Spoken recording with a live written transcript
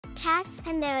Cats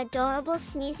and their adorable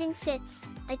sneezing fits,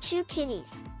 Achoo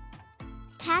Kitties.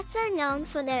 Cats are known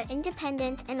for their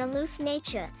independent and aloof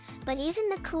nature, but even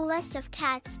the coolest of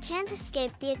cats can't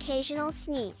escape the occasional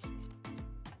sneeze.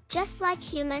 Just like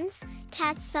humans,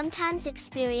 cats sometimes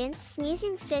experience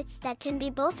sneezing fits that can be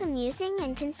both amusing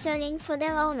and concerning for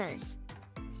their owners.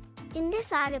 In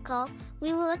this article,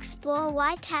 we will explore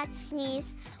why cats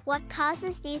sneeze, what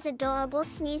causes these adorable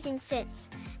sneezing fits,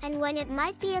 and when it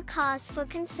might be a cause for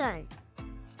concern.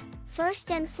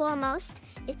 First and foremost,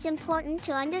 it's important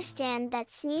to understand that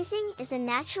sneezing is a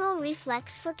natural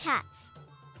reflex for cats.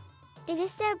 It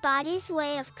is their body's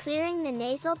way of clearing the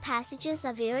nasal passages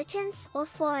of irritants or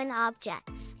foreign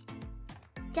objects.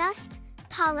 Dust,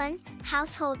 pollen,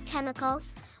 household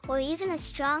chemicals, or even a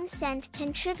strong scent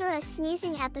can trigger a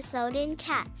sneezing episode in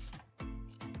cats.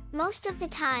 Most of the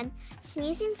time,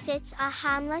 sneezing fits are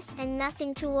harmless and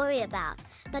nothing to worry about,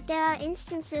 but there are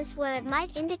instances where it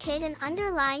might indicate an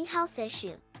underlying health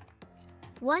issue.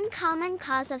 One common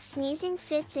cause of sneezing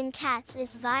fits in cats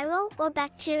is viral or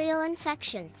bacterial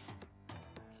infections.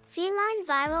 Feline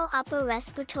viral upper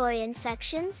respiratory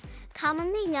infections,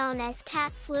 commonly known as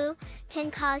cat flu,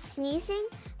 can cause sneezing,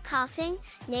 coughing,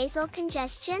 nasal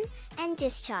congestion, and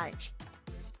discharge.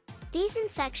 These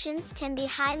infections can be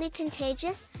highly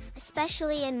contagious,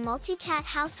 especially in multi-cat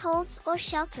households or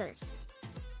shelters.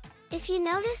 If you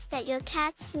notice that your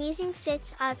cat's sneezing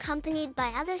fits are accompanied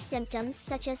by other symptoms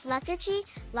such as lethargy,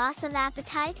 loss of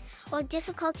appetite, or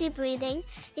difficulty breathing,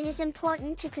 it is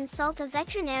important to consult a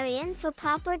veterinarian for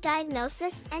proper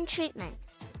diagnosis and treatment.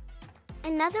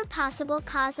 Another possible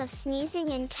cause of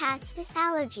sneezing in cats is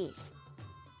allergies.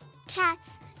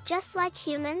 Cats, just like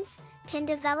humans, can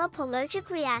develop allergic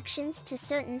reactions to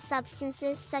certain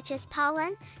substances such as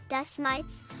pollen, dust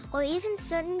mites, or even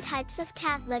certain types of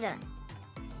cat litter.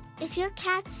 If your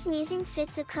cat's sneezing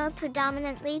fits occur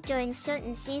predominantly during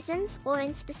certain seasons or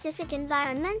in specific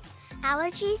environments,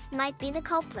 allergies might be the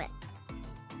culprit.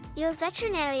 Your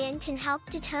veterinarian can help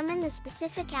determine the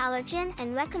specific allergen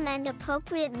and recommend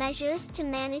appropriate measures to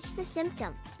manage the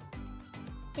symptoms.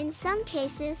 In some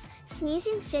cases,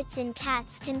 sneezing fits in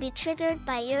cats can be triggered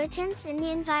by irritants in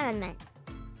the environment.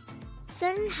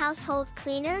 Certain household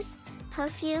cleaners,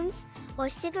 perfumes, or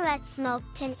cigarette smoke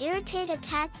can irritate a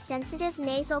cat's sensitive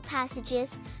nasal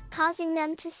passages, causing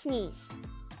them to sneeze.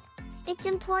 It's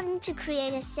important to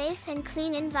create a safe and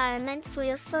clean environment for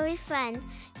your furry friend,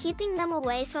 keeping them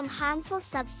away from harmful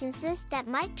substances that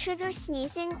might trigger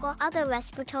sneezing or other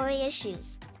respiratory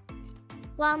issues.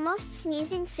 While most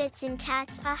sneezing fits in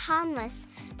cats are harmless,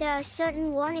 there are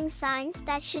certain warning signs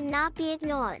that should not be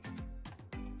ignored.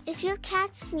 If your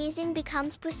cat's sneezing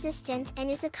becomes persistent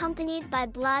and is accompanied by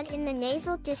blood in the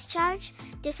nasal discharge,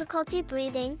 difficulty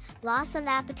breathing, loss of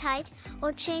appetite,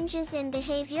 or changes in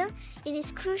behavior, it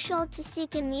is crucial to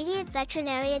seek immediate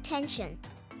veterinary attention.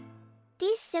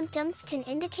 These symptoms can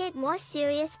indicate more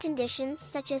serious conditions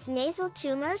such as nasal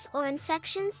tumors or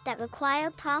infections that require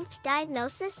prompt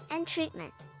diagnosis and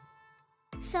treatment.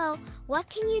 So, what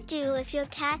can you do if your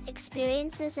cat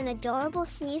experiences an adorable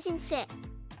sneezing fit?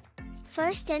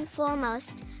 First and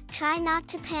foremost, try not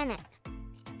to panic.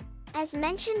 As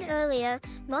mentioned earlier,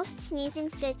 most sneezing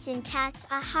fits in cats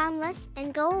are harmless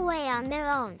and go away on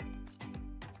their own.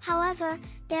 However,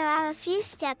 there are a few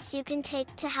steps you can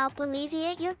take to help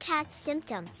alleviate your cat's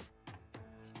symptoms.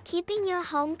 Keeping your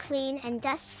home clean and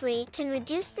dust-free can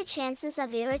reduce the chances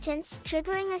of irritants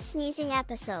triggering a sneezing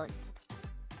episode.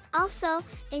 Also,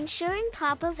 ensuring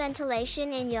proper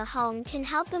ventilation in your home can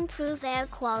help improve air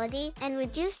quality and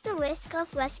reduce the risk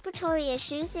of respiratory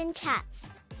issues in cats.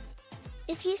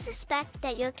 If you suspect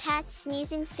that your cat's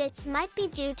sneezing fits might be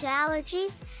due to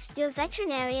allergies, your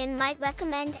veterinarian might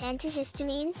recommend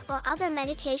antihistamines or other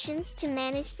medications to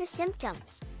manage the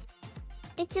symptoms.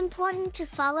 It's important to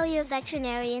follow your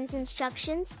veterinarian's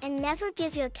instructions and never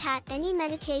give your cat any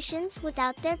medications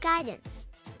without their guidance.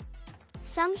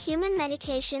 Some human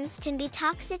medications can be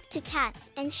toxic to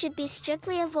cats and should be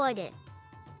strictly avoided.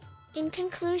 In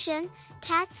conclusion,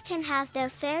 cats can have their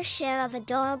fair share of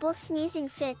adorable sneezing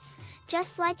fits,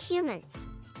 just like humans.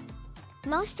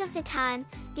 Most of the time,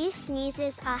 these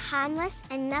sneezes are harmless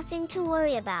and nothing to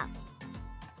worry about.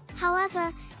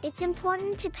 However, it's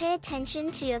important to pay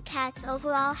attention to your cat's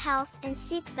overall health and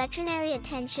seek veterinary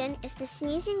attention if the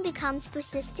sneezing becomes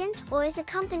persistent or is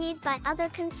accompanied by other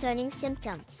concerning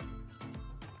symptoms.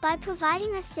 By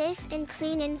providing a safe and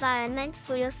clean environment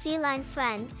for your feline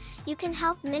friend, you can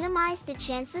help minimize the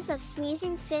chances of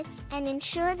sneezing fits and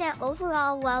ensure their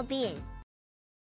overall well-being.